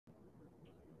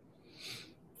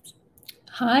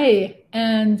Hi,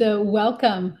 and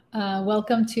welcome.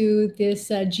 Welcome to this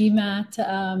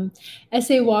GMAT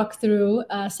essay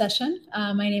walkthrough session.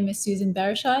 My name is Susan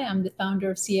Berishaj. I'm the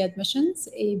founder of Sia Admissions,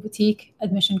 a boutique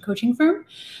admission coaching firm.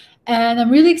 And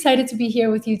I'm really excited to be here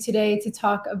with you today to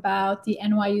talk about the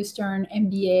NYU Stern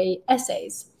MBA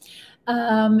essays.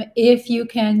 If you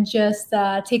can just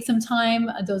take some time,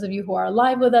 those of you who are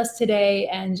live with us today,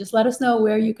 and just let us know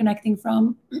where you're connecting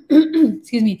from,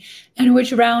 excuse me, and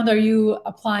which round are you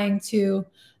applying to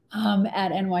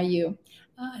at NYU.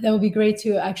 That would be great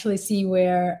to actually see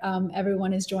where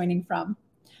everyone is joining from.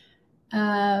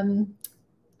 I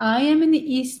am in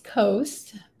the East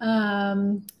Coast.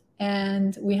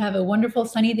 And we have a wonderful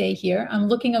sunny day here. I'm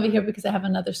looking over here because I have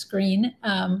another screen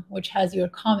which has your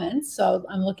comments. So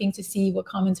I'm looking to see what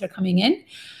comments are coming in.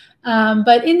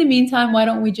 But in the meantime, why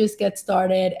don't we just get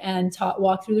started and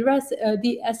walk through the rest of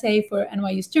the essay for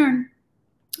NYU Stern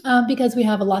because we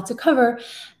have a lot to cover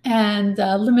and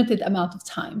a limited amount of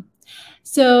time.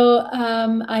 So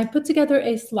I put together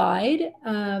a slide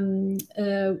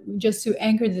just to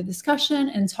anchor the discussion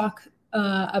and talk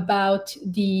about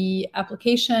the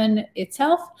application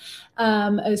itself,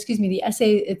 the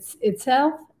essay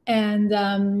itself. And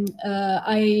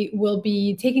I will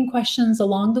be taking questions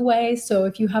along the way. So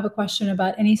if you have a question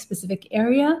about any specific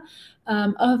area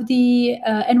of the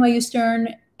NYU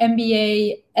Stern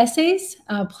MBA essays,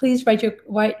 please write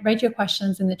your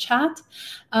questions in the chat.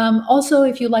 Also,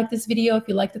 if you like this video, if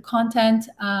you like the content,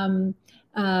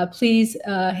 please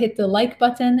hit the like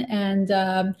button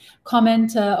and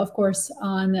comment, of course,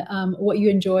 on what you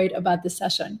enjoyed about this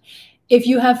session. If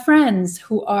you have friends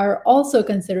who are also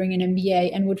considering an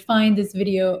MBA and would find this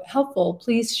video helpful,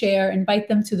 please share, invite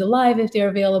them to the live if they're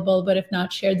available, but if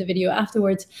not, share the video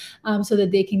afterwards so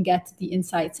that they can get the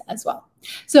insights as well.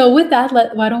 So with that,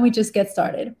 why don't we just get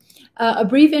started? A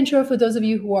brief intro for those of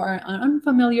you who are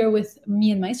unfamiliar with me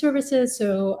and my services.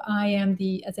 So I am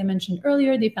as I mentioned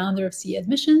earlier, the founder of Sia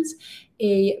Admissions,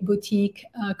 a boutique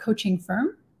coaching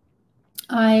firm.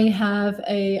 I have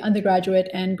an undergraduate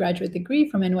and graduate degree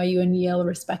from NYU and Yale,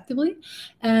 respectively.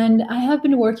 And I have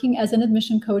been working as an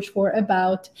admission coach for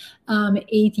about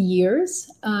 8 years,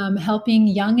 helping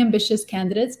young, ambitious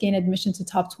candidates gain admission to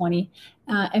top 20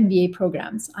 MBA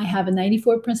programs. I have a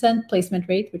 94% placement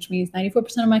rate, which means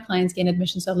 94% of my clients gain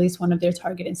admission to at least one of their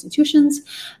target institutions.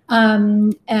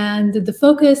 And the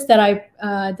focus that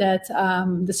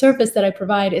the service that I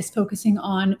provide is focusing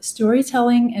on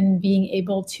storytelling and being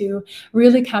able to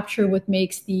really capture what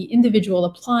makes the individual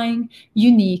applying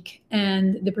unique,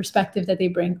 and the perspective that they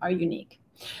bring are unique.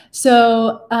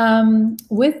 So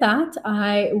with that,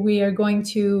 we are going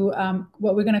to,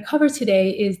 what we're going to cover today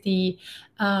is the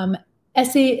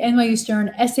NYU Stern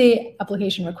essay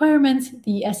application requirements,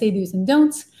 the essay do's and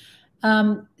don'ts.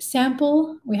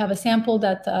 Sample, we have a sample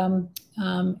that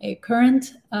a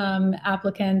current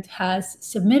applicant has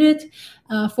submitted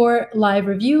for live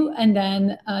review, and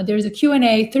then there's a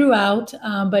Q&A throughout,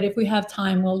 but if we have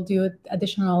time, we'll do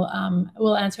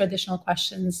we'll answer additional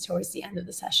questions towards the end of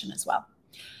the session as well.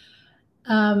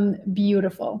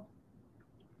 Beautiful.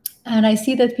 And I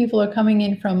see that people are coming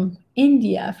in from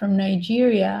India, from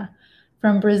Nigeria,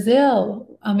 from Brazil.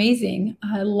 Amazing.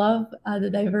 I love the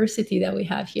diversity that we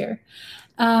have here.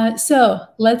 So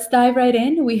let's dive right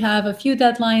in. We have a few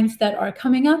deadlines that are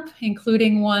coming up,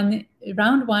 including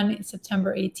round one,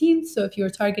 September 18th. So if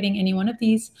you're targeting any one of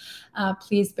these,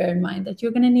 please bear in mind that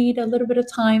you're going to need a little bit of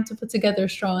time to put together a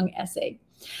strong essay.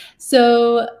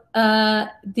 So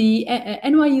the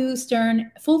NYU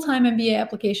Stern full-time MBA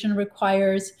application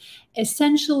requires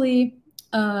essentially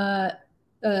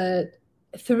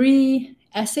 3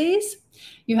 essays.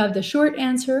 You have the short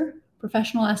answer,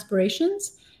 professional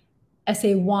aspirations,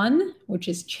 essay 1, which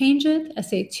is change it,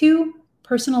 essay 2,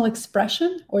 personal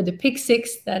expression, or the pick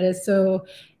 6 that is so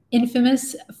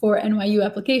infamous for NYU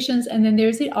applications. And then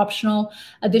there's the optional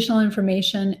additional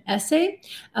information essay.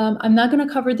 I'm not going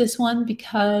to cover this one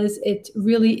because it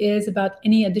really is about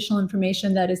any additional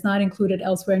information that is not included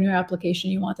elsewhere in your application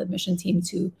you want the admission team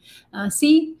to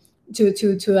see,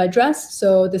 to address.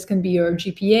 So this can be your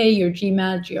GPA, your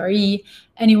GMAT, GRE,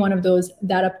 any one of those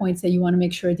data points that you want to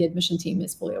make sure the admission team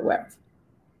is fully aware of.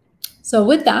 So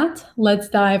with that, let's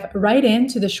dive right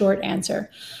into the short answer.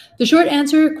 The short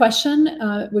answer question,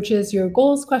 which is your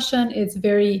goals question, is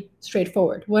very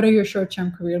straightforward. What are your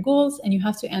short-term career goals? And you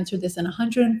have to answer this in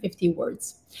 150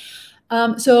 words.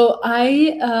 So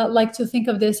I like to think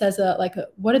of this as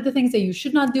what are the things that you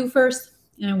should not do first?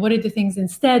 And what are the things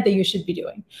instead that you should be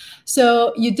doing?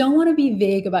 So you don't want to be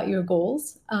vague about your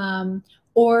goals,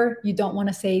 or you don't want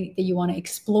to say that you want to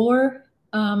explore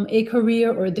a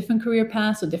career or a different career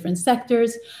paths or different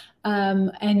sectors.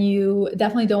 and you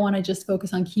definitely don't want to just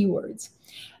focus on keywords.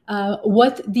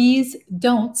 What these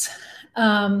don'ts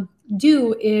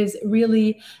do is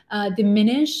really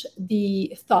diminish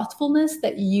the thoughtfulness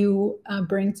that you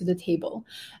bring to the table.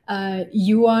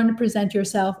 You want to present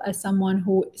yourself as someone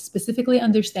who specifically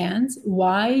understands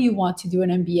why you want to do an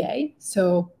MBA.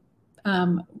 So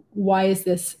why is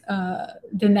this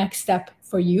the next step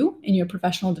for you in your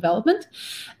professional development?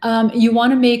 You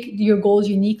want to make your goals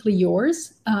uniquely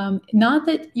yours. Not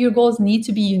that your goals need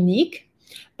to be unique,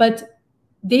 but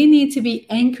they need to be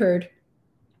anchored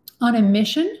on a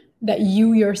mission that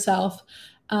you yourself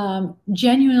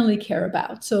genuinely care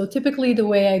about. So typically the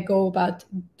way I go about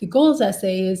the goals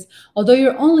essay is, although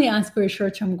you're only asked for your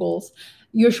short-term goals,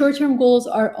 your short-term goals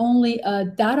are only a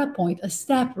data point, a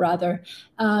step rather,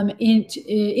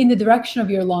 in the direction of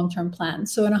your long-term plan.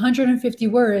 So in 150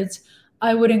 words,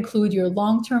 I would include your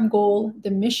long-term goal,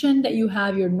 the mission that you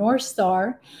have, your North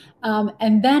Star,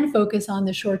 and then focus on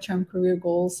the short-term career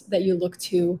goals that you look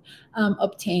to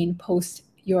obtain post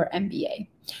your MBA.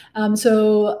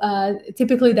 So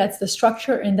typically that's the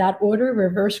structure in that order,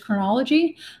 reverse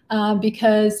chronology,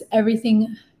 because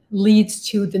everything leads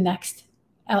to the next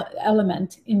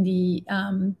element in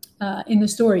the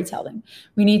storytelling.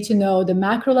 We need to know the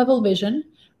macro level vision,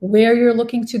 where you're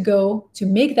looking to go to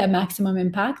make that maximum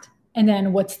impact, and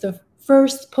then what's the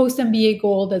first post-MBA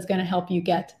goal that's going to help you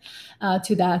get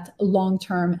to that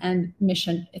long-term and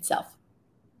mission itself.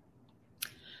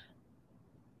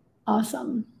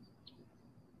 Awesome.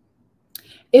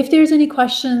 If there's any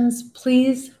questions,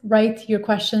 please write your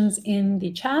questions in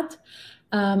the chat.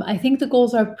 I think the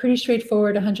goals are pretty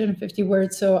straightforward, 150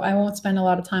 words, so I won't spend a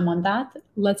lot of time on that.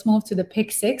 Let's move to the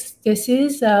Pick 6. This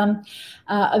is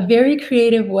a very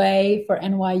creative way for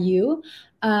NYU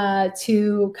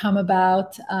to come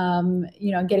about,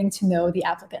 getting to know the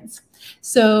applicants.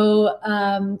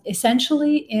 So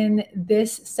essentially in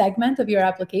this segment of your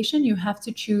application, you have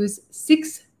to choose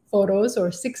 6 photos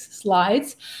or 6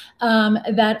 slides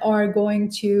that are going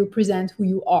to present who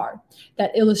you are,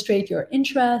 that illustrate your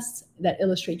interests, that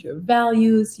illustrate your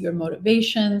values, your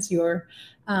motivations, your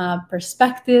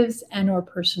perspectives, and or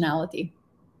personality.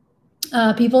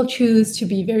 People choose to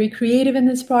be very creative in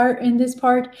this part,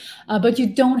 but you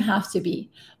don't have to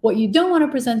be. What you don't want to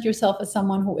present yourself as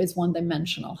someone who is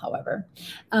one-dimensional, however.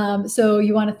 So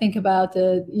you want to think about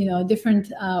the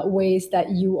different ways that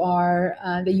you are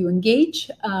that you engage,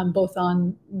 both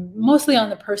mostly on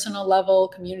the personal level,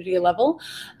 community level,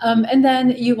 and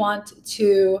then you want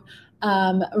to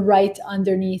write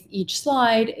underneath each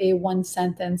slide a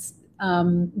 1-sentence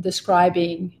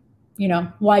describing,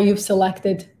 why you've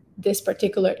selected this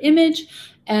particular image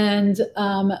and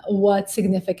what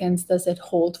significance does it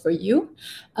hold for you.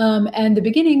 And the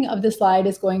beginning of the slide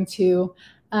is going to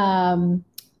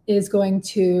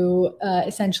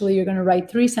essentially, you're going to write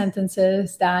 3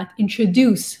 sentences that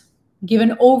give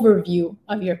an overview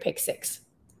of your Pick 6.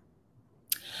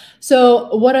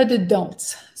 So what are the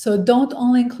don'ts? So don't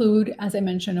only include, as I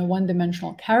mentioned, a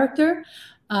one-dimensional character.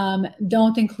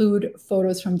 Don't include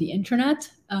photos from the internet,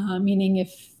 meaning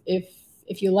if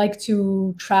you like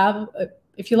to travel,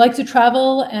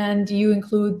 and you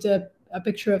include a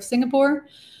picture of Singapore,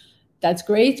 that's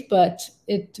great, but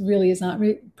it really is not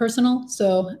personal.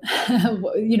 So,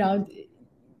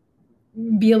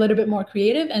 be a little bit more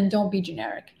creative and don't be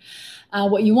generic.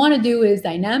 What you want to do is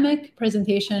dynamic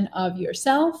presentation of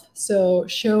yourself. So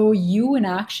show you in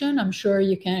action. I'm sure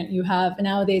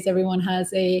nowadays everyone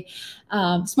has a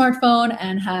smartphone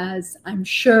and has, I'm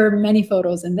sure, many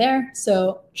photos in there.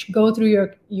 So go through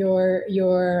your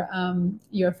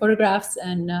photographs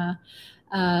and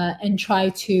try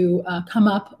to come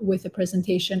up with a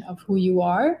presentation of who you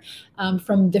are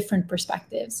from different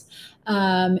perspectives.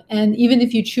 And even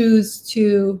if you choose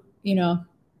to,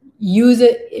 use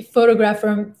a photograph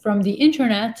from the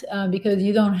internet because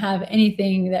you don't have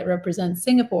anything that represents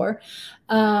Singapore,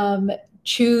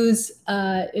 choose,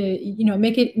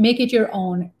 make it your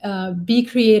own. Be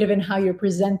creative in how you're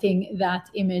presenting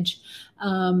that image,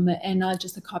 and not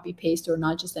just a copy paste or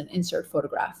not just an insert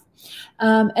photograph.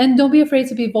 And don't be afraid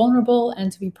to be vulnerable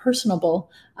and to be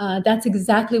personable. That's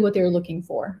exactly what they're looking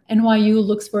for. NYU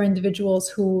looks for individuals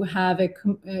who have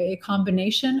a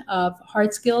combination of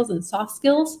hard skills and soft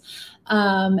skills,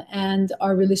 and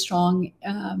are really strong,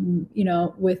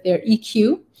 with their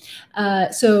EQ.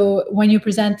 So when you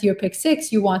present your Pick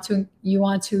 6, you want to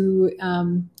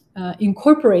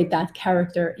incorporate that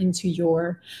character into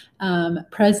your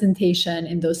presentation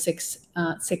in those six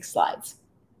slides.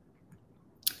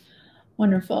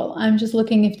 Wonderful. I'm just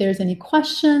looking if there's any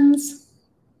questions.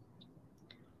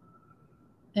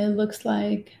 It looks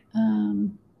like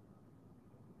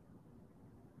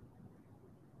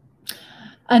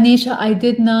Anisha, I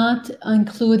did not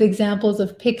include examples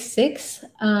of Pick 6,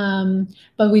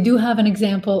 but we do have an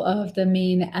example of the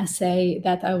main essay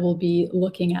that I will be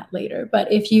looking at later. But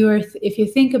if you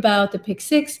think about the Pick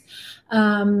 6,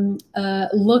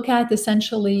 look at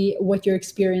essentially what your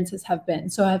experiences have been.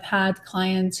 So I've had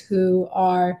clients who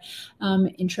are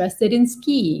interested in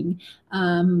skiing.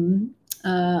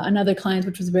 Another client,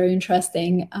 which was very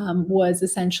interesting, was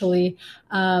essentially,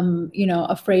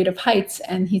 afraid of heights,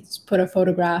 and he put a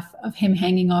photograph of him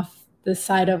hanging off the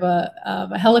side of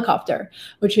a helicopter,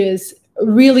 which is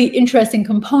really interesting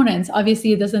components.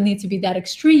 Obviously, it doesn't need to be that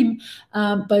extreme,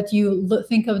 but you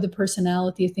think of the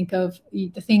personality, think of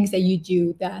the things that you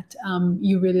do that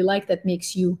you really like, that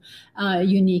makes you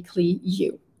uniquely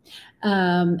you.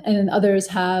 And others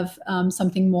have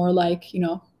something more like,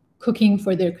 cooking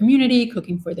for their community,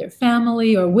 cooking for their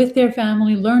family or with their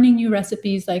family, learning new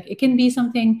recipes. Like, it can be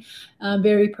something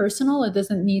very personal. It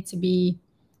doesn't need to be,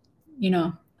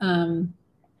 an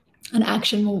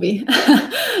action movie.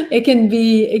 It can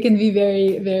be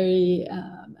very, very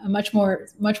a much more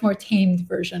tamed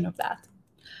version of that.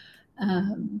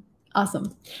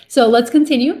 Awesome. So let's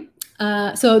continue.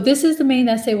 So this is the main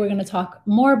essay we're going to talk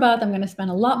more about. I'm going to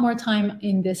spend a lot more time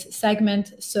in this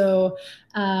segment, so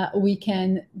we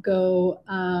can go.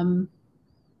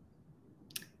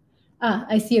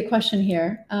 I see a question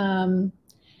here.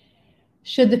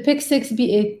 Should the Pick 6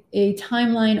 be a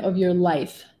timeline of your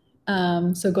life?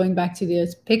 So going back to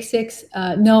this Pick 6,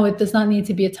 no, it does not need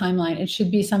to be a timeline. It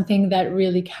should be something that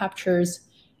really captures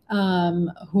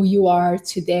who you are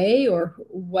today, or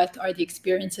what are the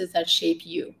experiences that shape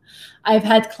you. I've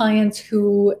had clients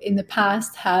who in the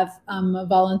past have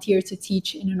volunteered to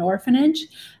teach in an orphanage.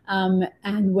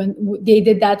 And when they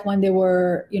did that when they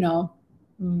were,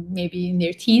 maybe in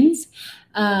their teens,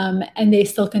 and they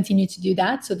still continue to do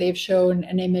that. So they've shown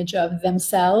an image of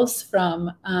themselves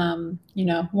from,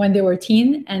 when they were a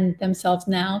teen, and themselves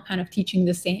now kind of teaching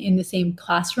in the same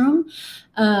classroom.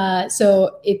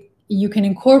 So you can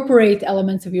incorporate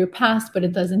elements of your past, but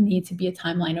it doesn't need to be a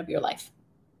timeline of your life.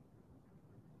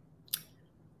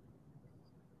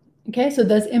 Okay, so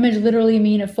does image literally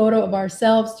mean a photo of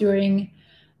ourselves during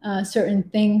certain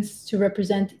things to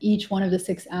represent each one of the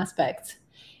 6 aspects?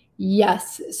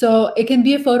 Yes, so it can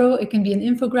be a photo, it can be an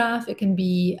infographic, it can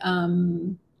be,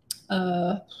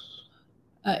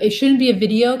 it shouldn't be a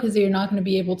video because you're not going to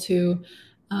be able to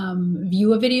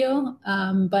view a video,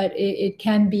 but it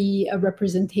can be a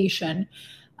representation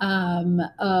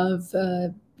of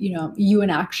you in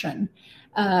action.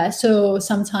 So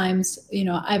sometimes,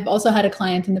 I've also had a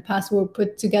client in the past who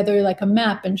put together like a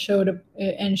map and showed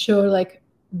like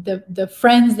the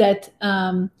friends that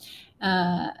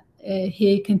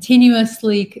he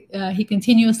continuously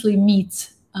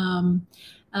meets,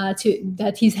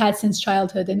 that he's had since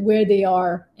childhood, and where they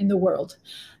are in the world.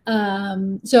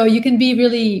 So you can be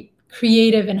really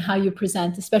creative in how you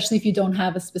present, especially if you don't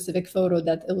have a specific photo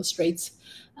that illustrates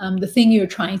the thing you're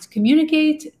trying to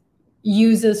communicate.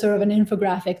 Use a sort of an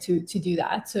infographic to do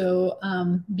that. So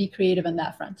be creative on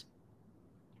that front.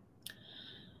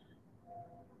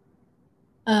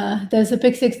 Does the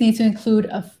Pick 6 need to include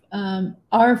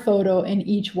our photo in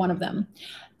each one of them?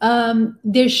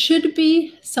 There should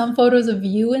be some photos of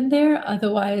you in there.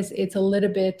 Otherwise, it's a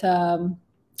little bit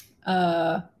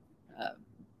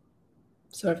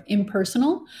sort of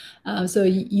impersonal. So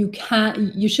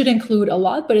you should include a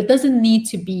lot, but it doesn't need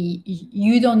to be,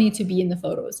 you don't need to be in the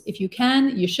photos. If you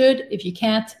can, you should. If you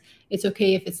can't, it's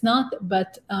okay if it's not,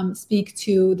 but speak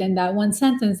to then that one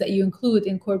sentence that you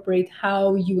incorporate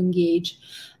how you engage,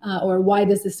 or why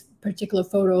does this particular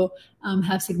photo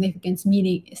have significant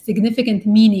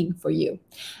meaning for you.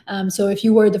 So if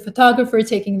you were the photographer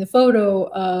taking the photo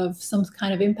of some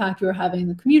kind of impact you're having in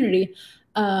the community,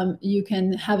 you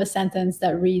can have a sentence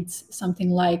that reads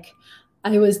something like,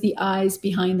 I was the eyes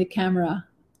behind the camera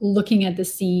looking at the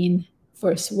scene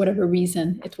for whatever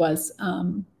reason it was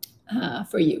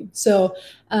for you. So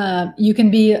you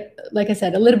can be, like I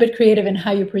said, a little bit creative in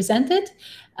how you present it,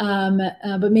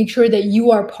 but make sure that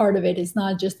you are part of it. It's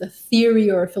not just a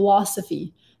theory or a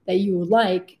philosophy that you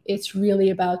like. It's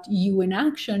really about you in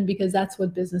action, because that's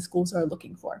what business schools are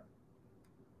looking for.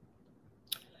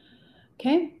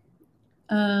 Okay.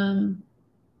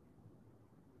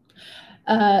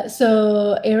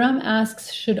 So Aram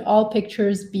asks, should all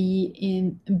pictures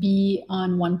be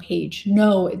on one page?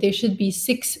 No, there should be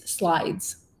 6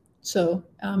 slides. So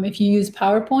if you use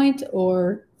PowerPoint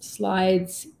or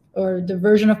slides or the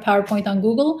version of PowerPoint on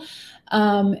Google,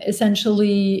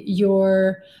 essentially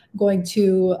you're going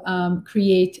to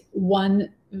create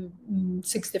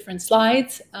 6 different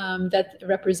slides that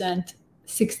represent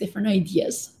 6 different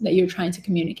ideas that you're trying to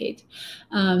communicate.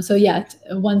 So yeah,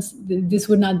 this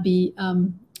would not be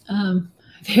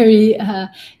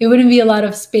it wouldn't be a lot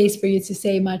of space for you to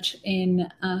say much in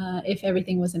if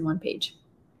everything was in one page.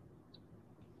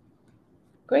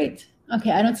 Great.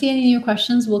 Okay, I don't see any new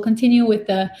questions. We'll continue with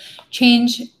the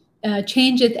change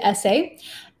it essay.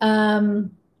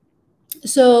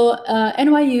 So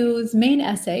NYU's main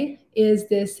essay is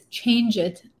this change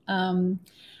it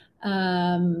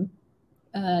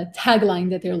tagline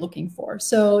that they're looking for.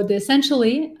 So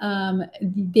essentially,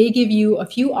 they give you a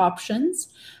few options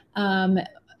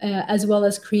as well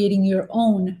as creating your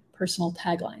own personal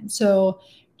tagline. So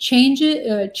change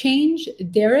it, change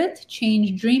dare it,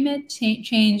 change dream it,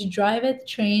 change drive it,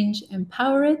 change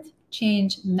empower it,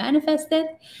 change manifest it,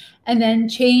 and then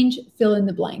change fill in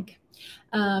the blank.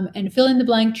 And fill in the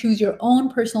blank, choose your own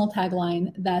personal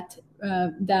tagline that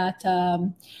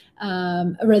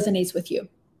resonates with you.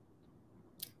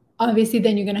 Obviously,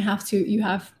 then you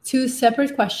have 2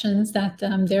 separate questions that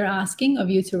they're asking of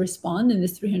you to respond in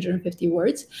this 350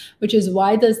 words, which is,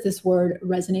 why does this word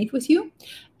resonate with you?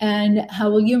 And how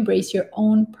will you embrace your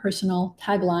own personal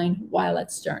tagline while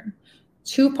at Stern?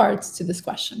 2 parts to this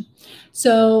question.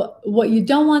 So what you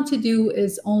don't want to do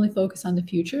is only focus on the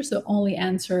future. So only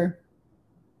answer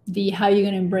how you're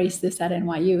going to embrace this at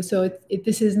NYU. So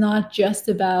this is not just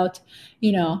about,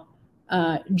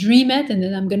 dream it, and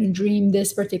then I'm going to dream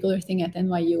this particular thing at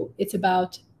NYU. It's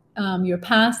about your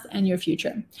past and your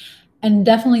future. And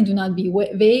definitely do not be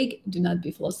vague, do not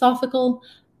be philosophical.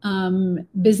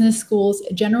 Business schools,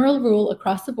 general rule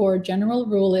across the board, general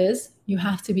rule is you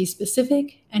have to be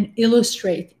specific and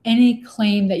illustrate any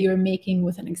claim that you're making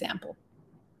with an example.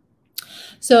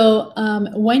 So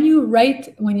when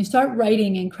you start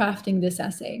writing and crafting this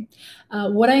essay,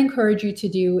 what I encourage you to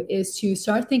do is to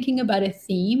start thinking about a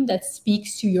theme that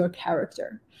speaks to your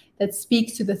character, that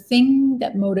speaks to the thing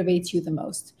that motivates you the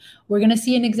most. We're going to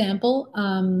see an example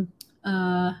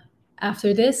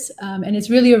after this, and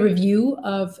it's really a review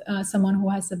of someone who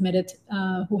has submitted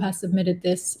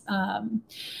this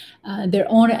their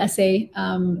own essay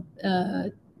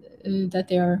that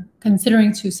they're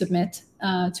considering to submit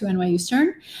to NYU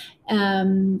Stern,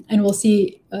 and we'll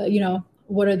see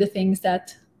what are the things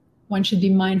that one should be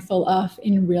mindful of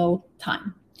in real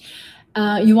time.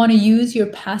 You want to use your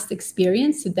past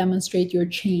experience to demonstrate your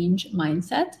change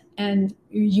mindset, and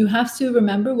you have to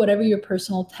remember, whatever your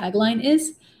personal tagline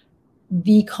is,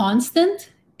 the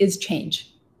constant is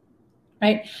change,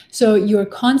 right? So your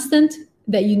constant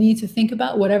that you need to think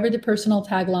about, whatever the personal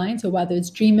tagline, so whether it's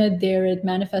dream it, dare it,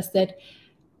 manifest it,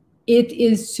 it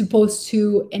is supposed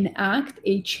to enact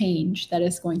a change that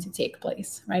is going to take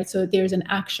place, right? So there's an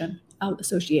action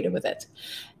associated with it.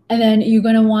 And then you're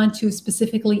going to want to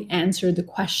specifically answer the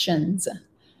questions.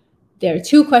 There are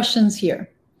 2 questions here.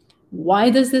 Why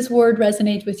does this word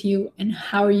resonate with you? And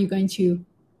how are you going to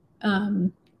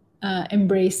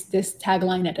embrace this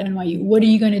tagline at NYU? What are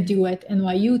you going to do at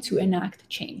NYU to enact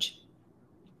change?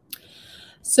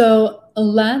 So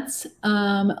let's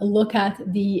look at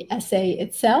the essay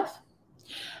itself.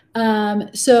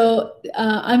 I'm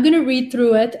going to read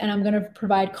through it, and I'm going to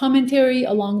provide commentary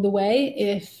along the way.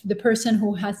 If the person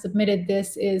who has submitted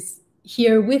this is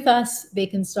here with us, they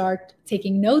can start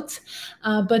taking notes.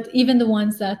 But even the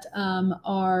ones that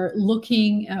are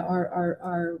looking or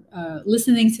are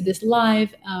listening to this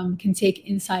live can take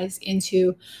insights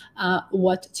into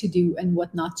what to do and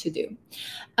what not to do.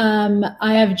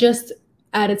 I have just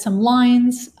added some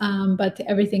lines, but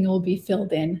everything will be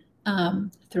filled in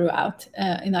throughout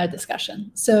in our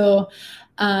discussion. So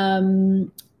my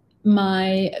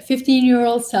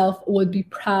 15-year-old self would be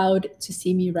proud to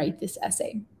see me write this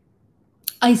essay.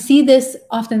 I see this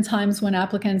oftentimes when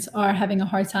applicants are having a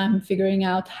hard time figuring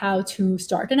out how to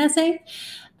start an essay.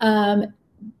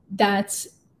 That's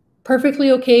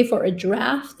perfectly okay for a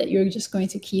draft that you're just going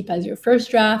to keep as your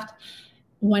first draft.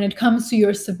 When it comes to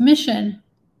your submission,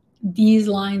 these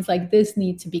lines like this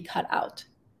need to be cut out.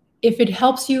 If it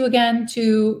helps you, again,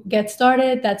 to get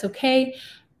started, that's okay.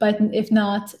 But if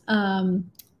not,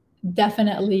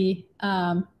 definitely,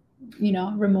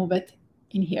 remove it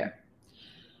in here.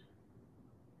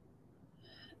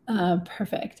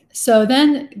 Perfect. So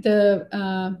then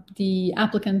the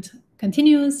applicant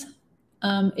continues.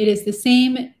 It is the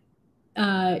same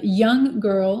young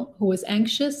girl who was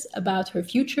anxious about her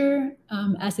future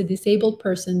as a disabled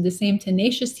person, the same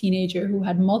tenacious teenager who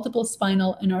had multiple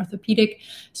spinal and orthopedic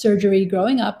surgery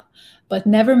growing up, but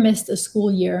never missed a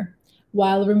school year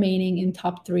while remaining in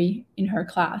top 3 in her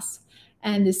class.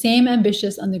 And the same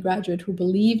ambitious undergraduate who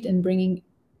believed in bringing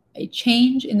a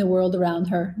change in the world around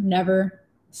her, never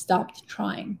stopped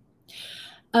trying.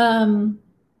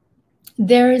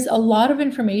 There is a lot of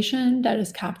information that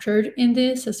is captured in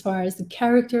this, as far as the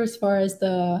character, as far as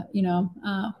the,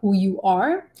 who you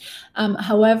are.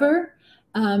 However,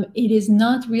 it is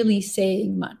not really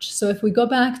saying much. So if we go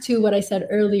back to what I said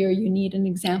earlier, you need an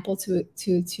example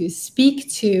to speak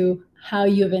to how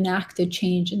you have enacted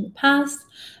change in the past.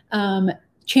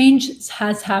 Change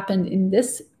has happened in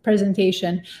this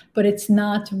presentation, but it's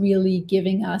not really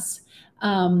giving us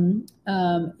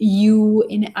you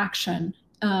in action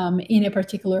in a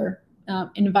particular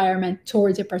environment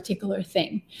towards a particular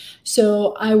thing.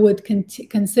 So I would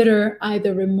consider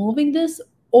either removing this,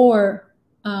 or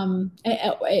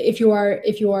if you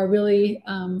are really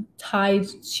tied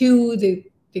to the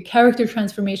character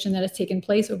transformation that has taken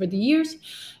place over the years,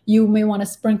 you may want to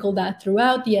sprinkle that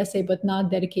throughout the essay, but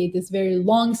not dedicate this very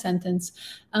long sentence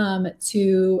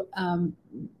to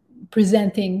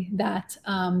presenting that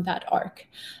arc.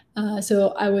 So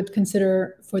I would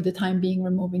consider, for the time being,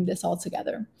 removing this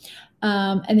altogether.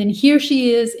 And then here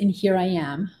she is, and here I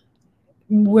am.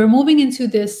 We're moving into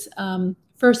this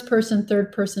first person,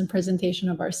 third person presentation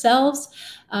of ourselves.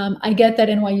 I get that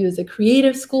NYU is a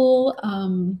creative school.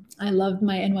 I loved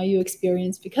my NYU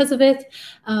experience because of it.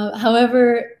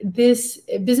 However, this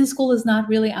business school is not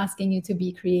really asking you to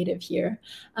be creative here.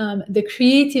 The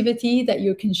creativity that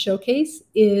you can showcase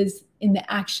is in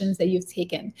the actions that you've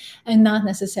taken, and not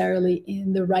necessarily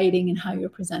in the writing and how you're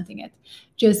presenting it.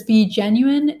 Just be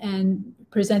genuine and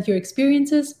present your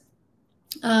experiences.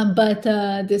 But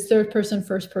this third person,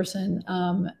 first person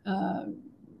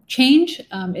change,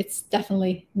 it's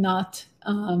definitely not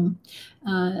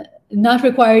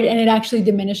required, and it actually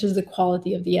diminishes the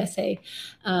quality of the essay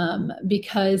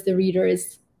because the reader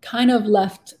is kind of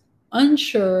left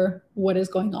unsure what is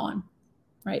going on,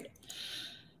 right?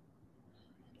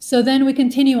 So then we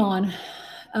continue on.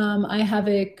 I have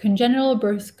a congenital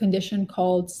birth condition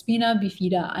called spina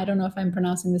bifida. I don't know if I'm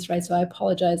pronouncing this right, so I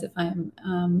apologize if I'm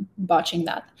botching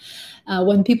that.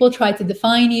 When people try to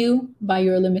define you by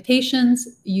your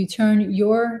limitations, you turn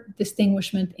your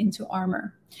distinguishment into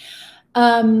armor.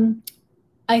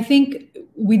 I think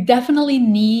we definitely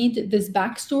need this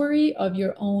backstory of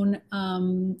your own,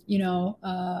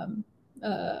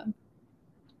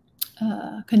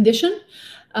 condition.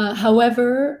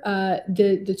 However,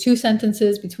 the two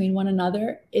sentences between one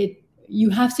another, you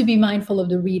have to be mindful of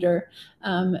the reader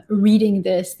reading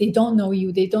this. They don't know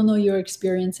you, they don't know your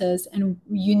experiences, and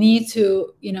you need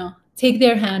to, take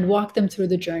their hand, walk them through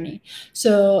the journey.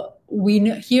 So we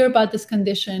hear about this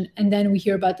condition, and then we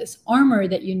hear about this armor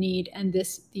that you need, and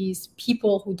these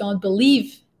people who don't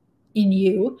believe in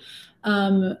you.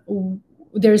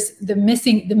 There's the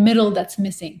middle that's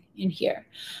missing in here.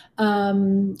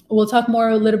 We'll talk more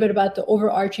a little bit about the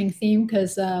overarching theme,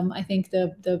 because I think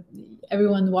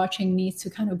everyone watching needs to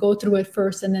kind of go through it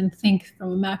first and then think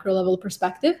from a macro level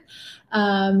perspective.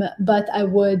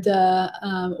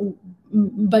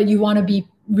 But you want to be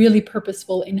really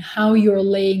purposeful in how you're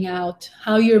laying out,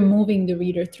 how you're moving the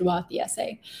reader throughout the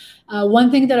essay.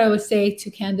 One thing that I would say to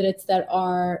candidates that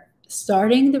are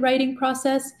starting the writing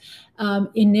process,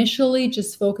 initially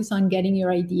just focus on getting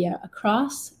your idea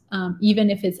across, even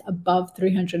if it's above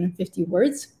 350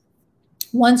 words.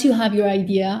 Once you have your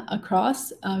idea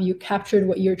across, you captured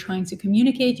what you're trying to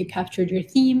communicate, you captured your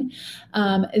theme,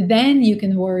 then you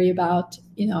can worry about,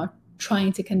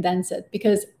 trying to condense it.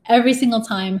 Because every single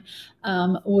time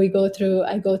I go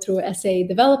through essay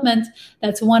development,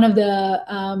 that's one of the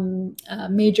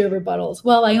major rebuttals.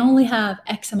 Well, I only have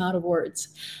X amount of words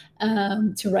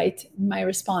to write my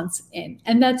response in.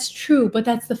 And that's true, but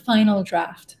that's the final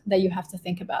draft that you have to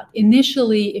think about.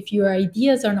 Initially, if your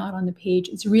ideas are not on the page,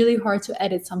 it's really hard to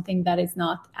edit something that is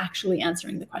not actually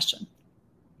answering the question.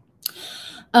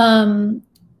 And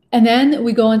then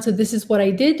we go into, this is what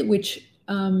I did, which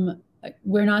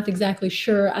we're not exactly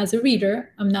sure as a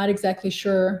reader. I'm not exactly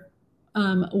sure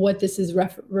what this is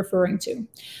referring to.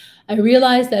 I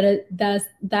realized that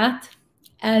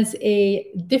as a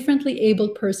differently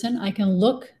abled person, I can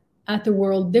look at the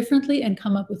world differently and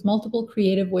come up with multiple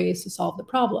creative ways to solve the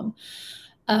problem.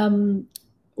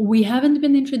 We haven't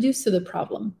been introduced to the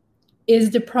problem. Is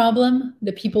the problem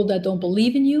the people that don't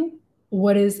believe in you?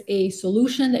 What is a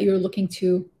solution that you're looking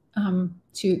to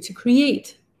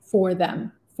create for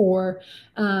them? For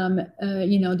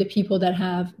the people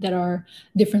that are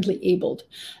differently abled.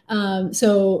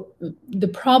 So the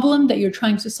problem that you're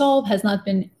trying to solve has not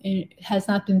been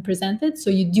presented.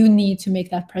 So you do need to make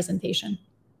that presentation.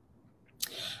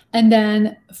 And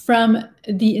then from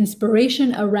the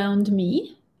inspiration around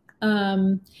me,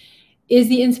 is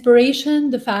the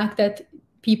inspiration the fact that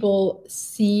people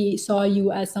saw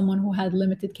you as someone who had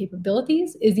limited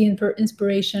capabilities? Is the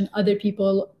inspiration other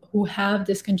people who have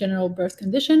this congenital birth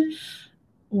condition?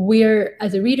 Where,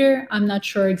 as a reader, I'm not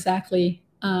sure exactly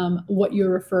what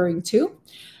you're referring to.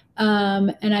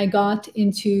 And I got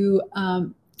into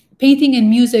painting and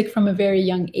music from a very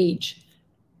young age.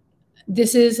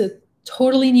 This is a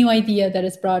totally new idea that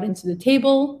is brought into the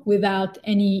table without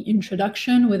any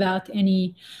introduction, without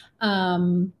any,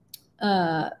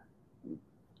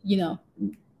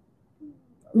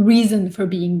 reason for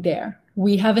being there.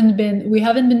 We haven't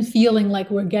been feeling like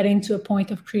we're getting to a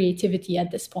point of creativity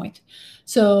at this point.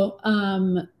 So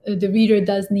the reader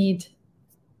does need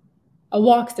a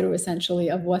walkthrough, essentially,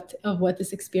 of what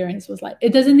this experience was like.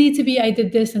 It doesn't need to be, I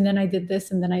did this and then I did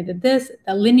this and then I did this,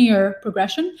 a linear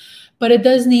progression, but it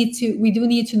does need to, we do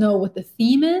need to know what the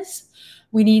theme is.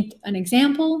 We need an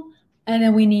example, and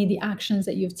then we need the actions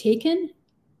that you've taken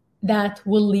that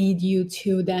will lead you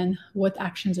to then what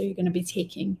actions are you going to be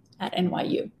taking at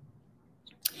NYU.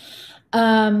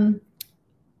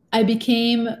 I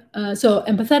became so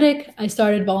empathetic. I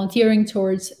started volunteering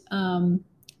towards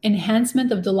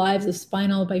enhancement of the lives of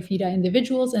spinal bifida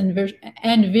individuals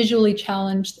and visually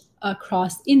challenged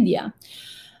across India.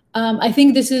 I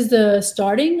think this is the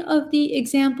starting of the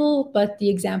example, but the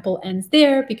example ends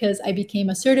there because I became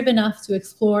assertive enough to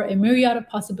explore a myriad of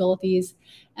possibilities,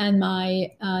 and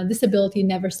my disability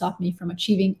never stopped me from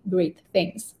achieving great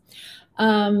things.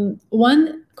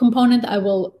 One component I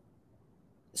will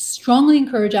strongly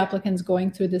encourage applicants going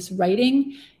through this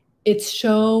writing, it's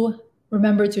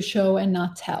remember to show and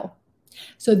not tell.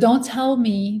 So don't tell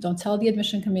me, don't tell the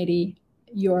admission committee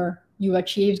you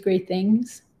achieved great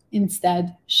things.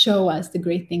 Instead, show us the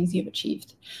great things you've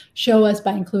achieved. Show us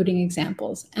by including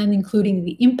examples and including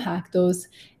the impact those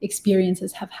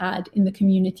experiences have had in the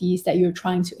communities that you're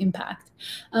trying to impact.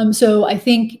 So I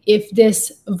think if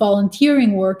this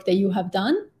volunteering work that you have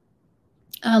done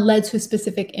led to a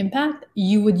specific impact,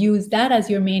 you would use that as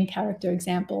your main character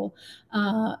example,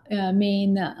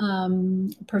 main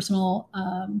personal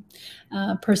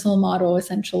motto,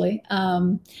 essentially,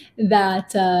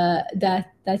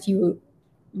 that you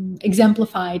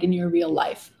exemplified in your real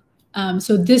life.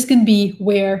 So this can be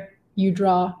where you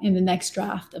draw in the next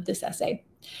draft of this essay.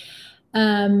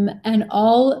 And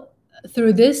all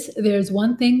through this, there's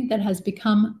one thing that has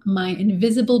become my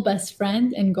invisible best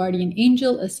friend and guardian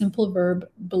angel, a simple verb,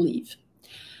 believe.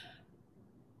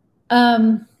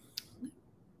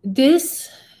 This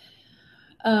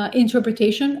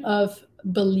interpretation of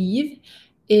believe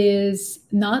is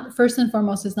not, first and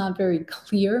foremost, is not very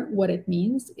clear what it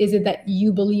means. Is it that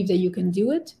you believe that you can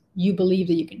do it? You believe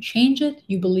that you can change it?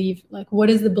 You believe, like, what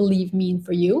does the believe mean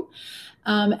for you?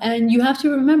 And you have to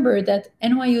remember that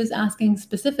NYU is asking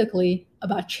specifically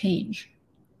about change,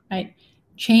 right?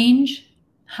 Change,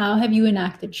 how have you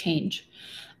enacted change?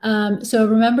 So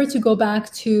remember to go back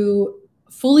to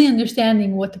fully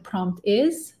understanding what the prompt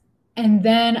is, and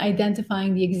then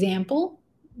identifying the example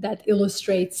that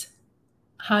illustrates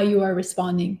how you are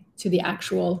responding to the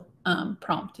actual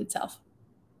prompt itself.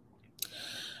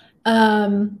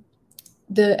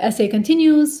 The essay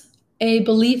continues. A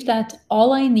belief that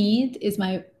all I need is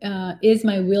my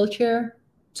wheelchair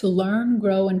to learn,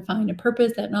 grow, and find a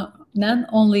purpose that not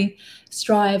only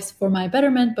strives for my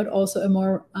betterment, but also a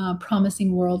more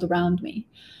promising world around me.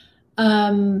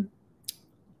 I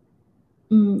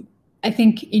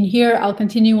think in here, I'll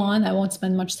continue on. I won't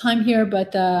spend much time here,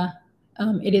 but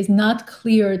it is not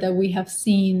clear that we have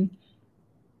seen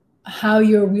how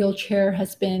your wheelchair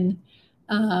has been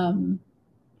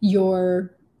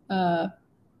your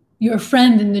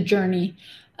friend in the journey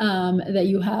that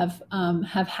you have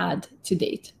had to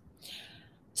date.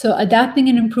 So adapting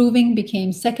and improving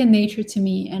became second nature to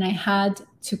me, and I had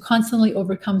to constantly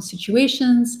overcome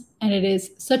situations, and it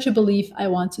is such a belief I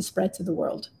want to spread to the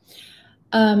world.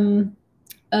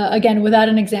 Again, without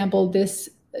an example, this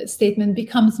statement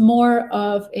becomes more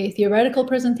of a theoretical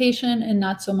presentation and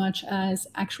not so much as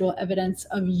actual evidence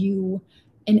of you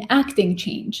enacting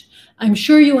change. I'm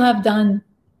sure you have done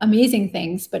amazing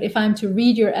things, but if I'm to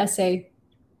read your essay,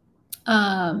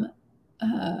 I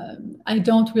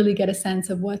don't really get a sense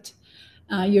of what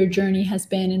your journey has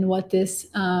been and what this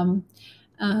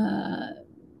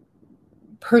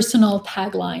personal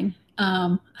tagline,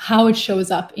 how it shows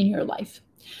up in your life.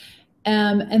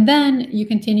 And then you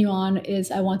continue on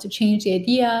is, I want to change the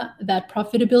idea that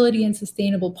profitability and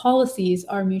sustainable policies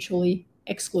are mutually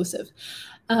exclusive.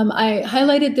 I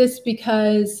highlighted this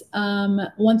because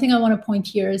one thing I want to point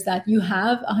here is that you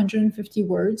have 150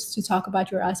 words to talk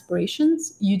about your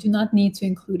aspirations. You do not need to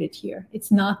include it here. It's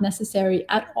not necessary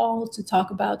at all to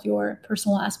talk about your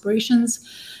personal aspirations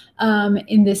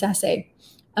in this essay.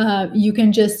 You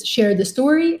can just share the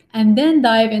story and then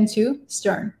dive into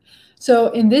Stern. So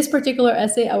in this particular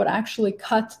essay, I would actually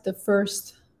cut the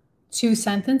first 2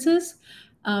 sentences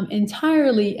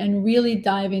entirely and really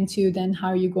dive into then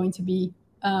how you're going to be,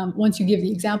 once you give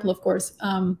the example, of course,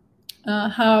 how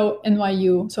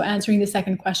NYU, so answering the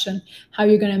second question, how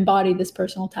you're going to embody this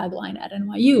personal tagline at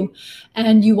NYU.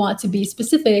 And you want to be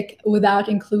specific without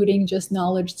including just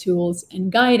knowledge, tools,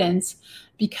 and guidance,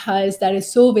 because that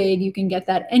is so vague. You can get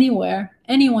that anywhere.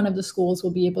 Any one of the schools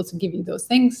will be able to give you those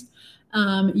things.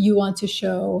 You want to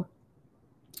show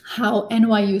how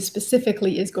NYU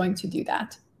specifically is going to do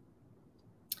that.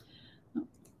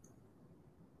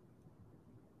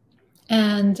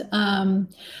 And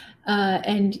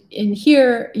in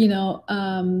here, you know,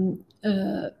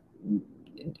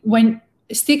 when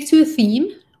stick to a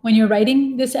theme when you're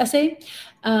writing this essay,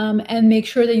 and make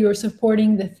sure that you're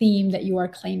supporting the theme that you are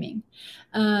claiming.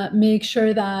 Make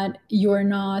sure that you're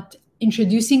not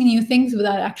introducing new things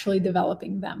without actually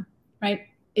developing them, right?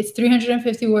 It's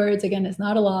 350 words. Again, it's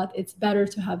not a lot. It's better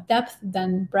to have depth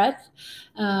than breadth.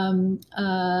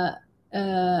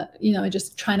 You know,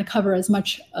 just trying to cover as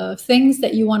much things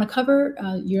that you want to cover.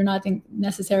 You're not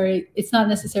necessary. It's not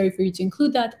necessary for you to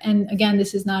include that. And again,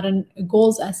 this is not a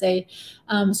goals essay.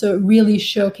 So it really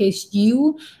showcased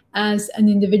you as an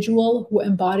individual who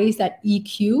embodies that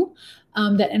EQ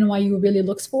that NYU really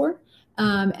looks for,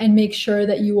 and make sure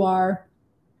that you are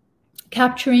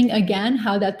capturing again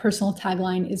how that personal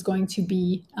tagline is going to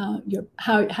be,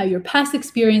 how your past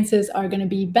experiences are going to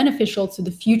be beneficial to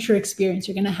the future experience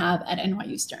you're going to have at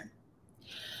NYU Stern.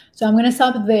 So I'm going to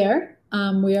stop there.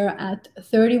 We are at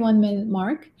 31-minute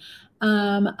mark.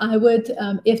 I would,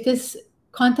 if this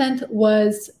content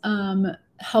was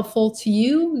helpful to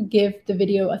you, give the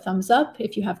video a thumbs up.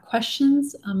 If you have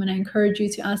questions, and I encourage you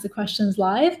to ask the questions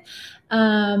live.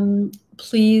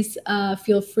 Please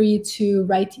feel free to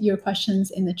write your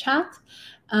questions in the chat.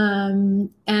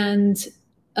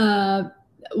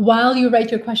 While you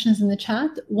write your questions in the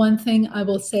chat, one thing I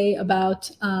will say about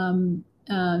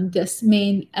this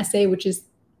main essay, which is,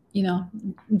 you know,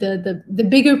 the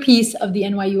bigger piece of the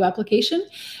NYU application,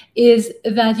 is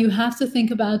that you have to think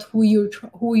about who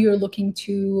you're looking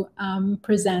to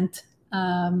present,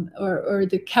 or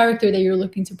the character that you're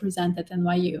looking to present at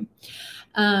NYU.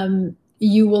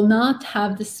 You will not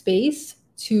have the space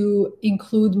to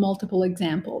include multiple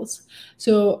examples.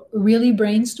 So really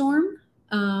brainstorm.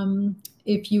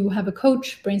 If you have a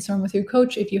coach, brainstorm with your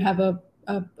coach. If you have a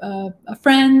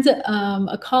friend,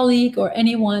 a colleague, or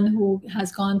anyone who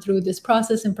has gone through this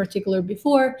process in particular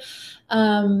before,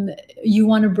 you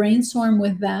want to brainstorm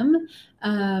with them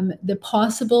the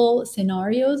possible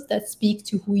scenarios that speak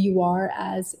to who you are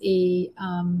as a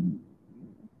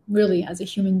really as a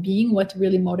human being, what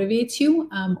really motivates you,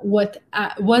 what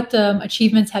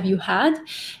achievements have you had,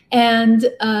 and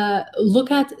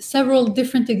look at several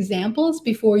different examples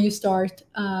before you start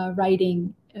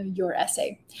writing your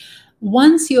essay.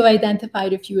 Once you've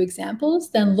identified a few examples,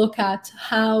 then look at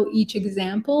how each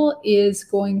example is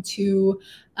going to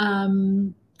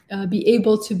be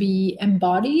able to be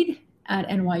embodied at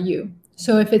NYU.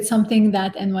 So if it's something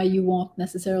that NYU won't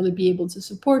necessarily be able to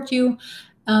support you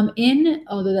in,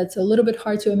 although that's a little bit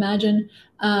hard to imagine,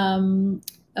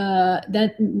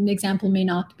 that example may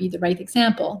not be the right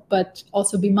example. But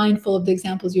also be mindful of the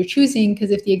examples you're choosing, because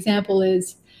if the example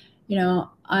is, you know,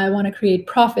 I want to create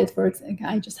profit, for example,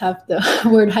 I just have the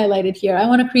word highlighted here. I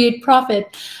want to create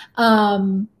profit.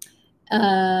 That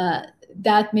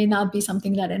may not be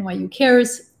something that NYU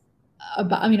cares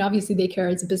about. I mean, obviously they care,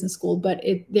 it's a business school, but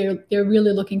they're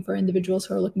really looking for individuals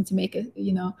who are looking to make a,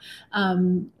 you know,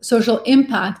 social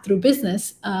impact through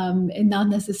business, and not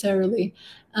necessarily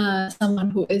someone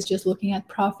who is just looking at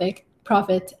profit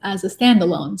as a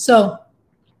standalone. So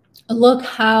look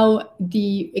how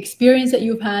the experience that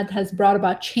you've had has brought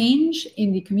about change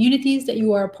in the communities that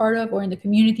you are a part of, or in the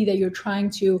community that you're trying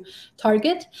to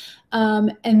target.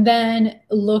 And then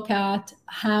look at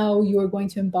how you're going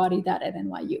to embody that at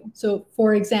NYU. So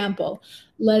for example,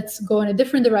 let's go in a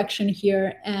different direction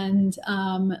here. And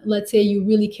let's say you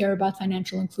really care about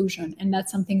financial inclusion, and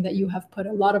that's something that you have put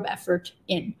a lot of effort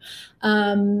in.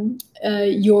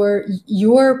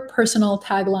 Your personal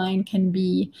tagline can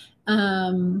be,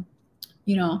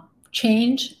 you know,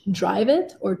 change, drive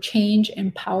it, or change,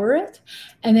 empower it.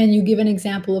 And then you give an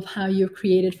example of how you've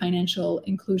created financial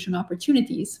inclusion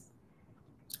opportunities.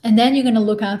 And then you're going to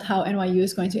look at how NYU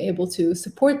is going to be able to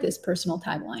support this personal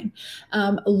tagline.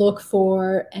 Look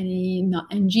for any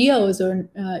NGOs or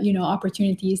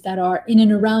opportunities that are in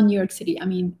and around New York City. I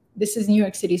mean, this is New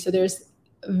York City, so there's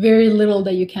very little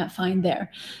that you can't find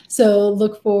there. So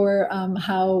look for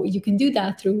how you can do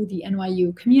that through the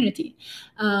NYU community.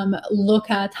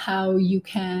 Look at how you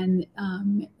can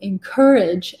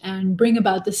encourage and bring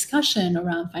about discussion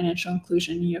around financial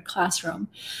inclusion in your classroom.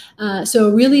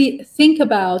 So really think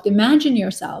about, imagine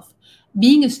yourself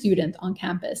being a student on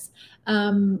campus,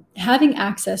 having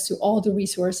access to all the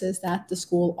resources that the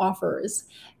school offers.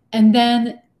 And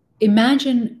then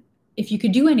imagine if you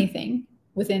could do anything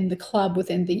within the club,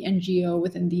 within the NGO,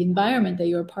 within the environment that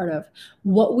you're a part of,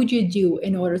 what would you do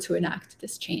in order to enact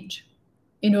this change,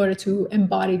 in order to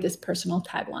embody this personal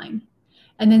tagline?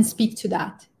 And then speak to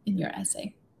that in your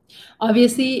essay.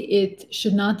 Obviously, it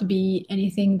should not be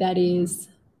anything that is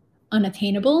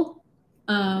unattainable.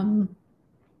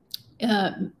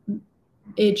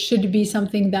 It should be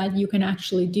something that you can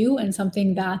actually do and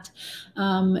something that,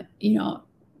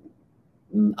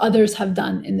 others have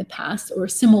done in the past or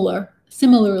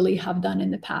similarly have done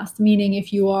in the past. Meaning,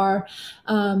 if you are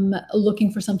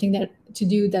looking for something to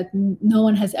do that no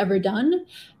one has ever done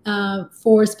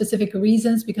for specific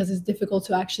reasons, because it's difficult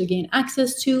to actually gain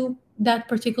access to that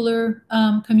particular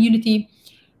community,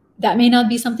 that may not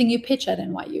be something you pitch at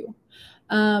NYU.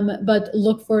 But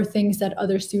look for things that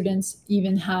other students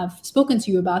even have spoken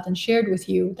to you about and shared with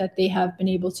you that they have been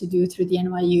able to do through the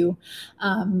NYU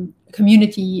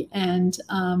community, and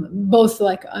both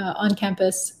like on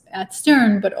campus at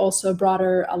Stern, but also a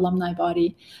broader alumni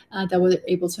body that was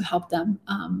able to help them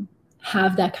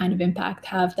have that kind of impact,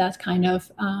 have that kind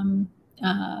of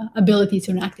ability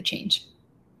to enact a change.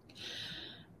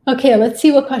 Okay, let's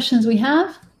see what questions we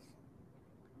have.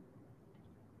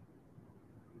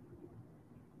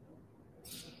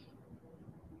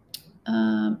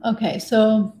 Okay,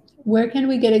 so where can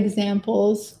we get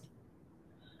examples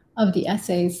of the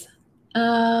essays?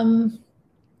 I'm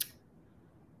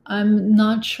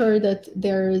not sure that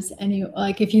there's any,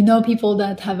 like, if you know people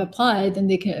that have applied and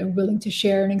they are willing to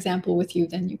share an example with you,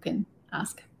 then you can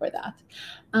ask for that.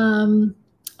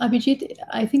 Abhijit,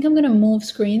 I think I'm going to move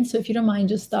screen. So if you don't mind,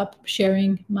 just stop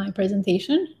sharing my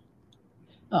presentation.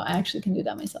 Oh, I actually can do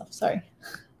that myself. Sorry.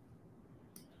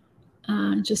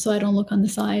 Just so I don't look on the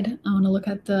side. I want to look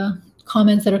at the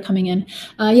comments that are coming in.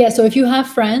 Yeah, so if you have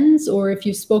friends or if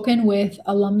you've spoken with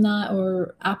alumni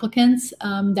or applicants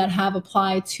that have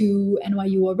applied to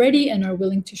NYU already and are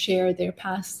willing to share their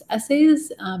past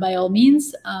essays, by all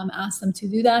means, ask them to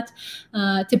do that.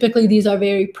 Typically, these are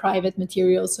very private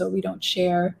materials, so we don't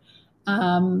share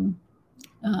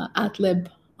ad lib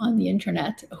on the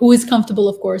internet. Who is comfortable,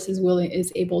 of course, is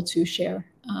able to share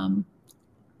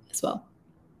as well.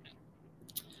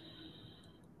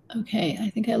 Okay, I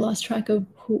think I lost track of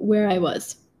where I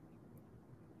was.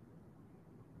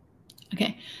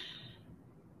 Okay.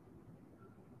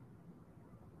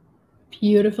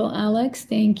 Beautiful, Alex.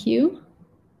 Thank you.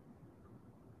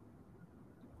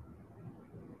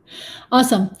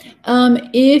 Awesome.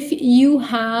 If you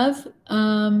have,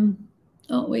 oh,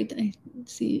 wait,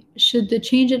 let's see. Should the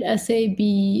change at essay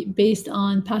be based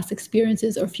on past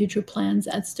experiences or future plans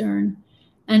at Stern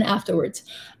and afterwards?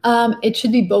 It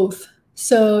should be both.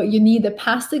 So you need a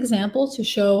past example to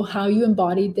show how you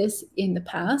embodied this in the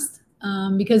past.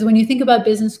 Because when you think about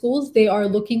business schools, they are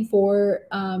looking for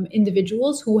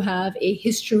individuals who have a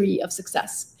history of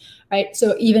success, right?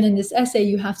 So even in this essay,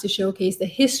 you have to showcase the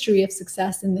history of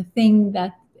success in the thing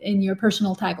that in your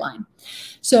personal tagline.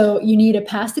 So you need a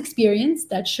past experience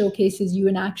that showcases you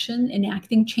in action,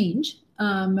 enacting change.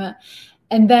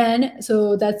 And then,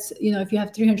 so that's, if you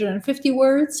have 350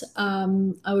 words,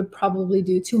 I would probably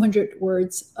do 200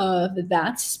 words of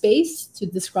that space to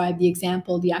describe the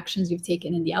example, the actions you've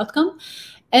taken, and the outcome.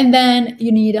 And then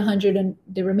you need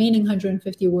the remaining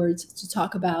 150 words to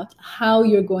talk about how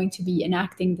you're going to be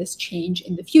enacting this change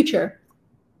in the future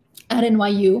at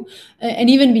NYU and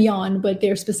even beyond, but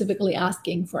they're specifically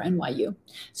asking for NYU.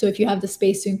 So if you have the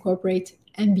space to incorporate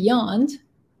and beyond,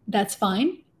 that's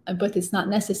fine. But it's not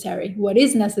necessary. What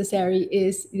is necessary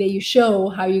is that you show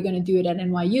how you're going to do it at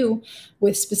NYU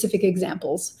with specific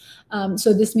examples.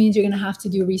 So this means you're going to have to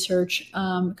do research,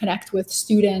 connect with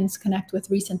students, connect with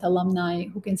recent alumni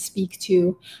who can speak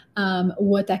to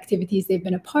what activities they've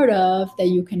been a part of that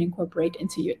you can incorporate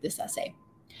into this essay.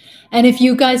 And if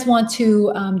you guys want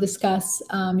to discuss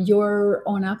your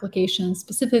own application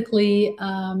specifically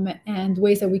and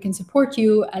ways that we can support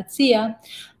you at Sia,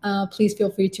 please feel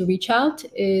free to reach out.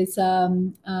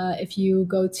 If you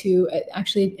go to,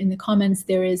 actually in the comments,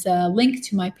 there is a link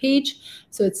to my page.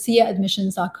 So it's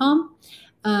siaadmissions.com.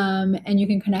 And you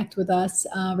can connect with us,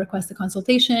 request a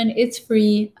consultation. It's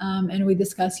free, and we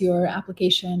discuss your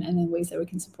application and then ways that we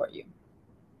can support you.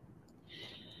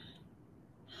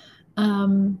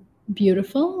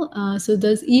 Beautiful. So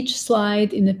does each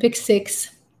slide in the Pick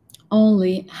 6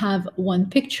 only have one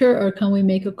picture, or can we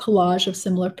make a collage of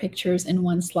similar pictures in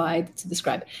one slide to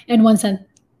describe? In one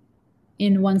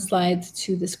slide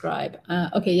to describe.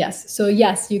 Okay, yes. So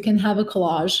yes, you can have a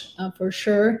collage for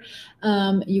sure.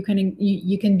 You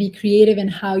can be creative in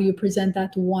how you present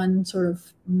that one sort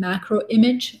of macro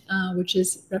image, which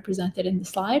is represented in the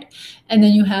slide, and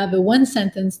then you have a one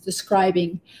sentence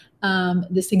describing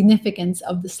the significance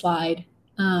of the slide,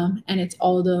 and it's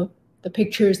all the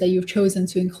pictures that you've chosen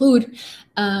to include,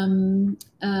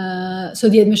 so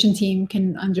the admission team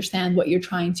can understand what you're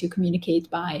trying to communicate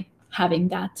by having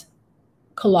that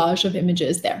collage of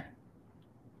images there.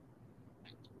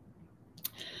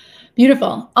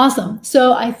 Beautiful. Awesome.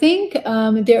 So I think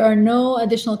there are no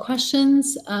additional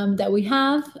questions that we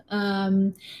have.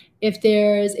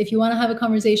 If you want to have a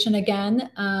conversation again,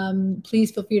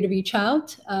 please feel free to reach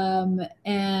out. You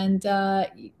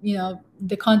know,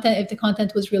 if the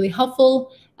content was really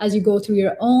helpful as you go through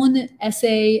your own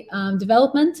essay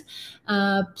development,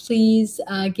 please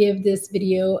give this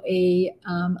video a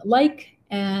like,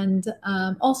 and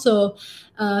also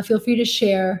feel free to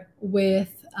share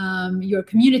with your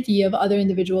community of other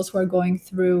individuals who are going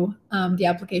through the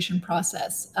application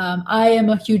process. I am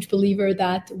a huge believer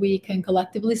that we can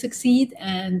collectively succeed,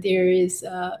 and there is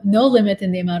no limit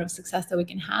in the amount of success that we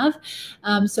can have.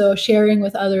 So sharing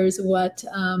with others what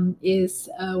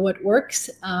works,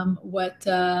 what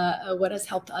has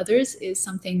helped others is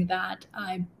something that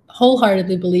I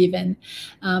wholeheartedly believe in.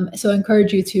 So I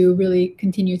encourage you to really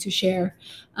continue to share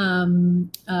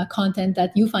content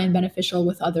that you find beneficial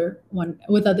with other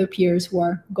peers who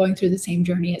are going through the same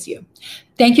journey as you.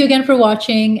 Thank you again for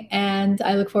watching, and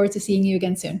I look forward to seeing you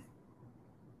again soon.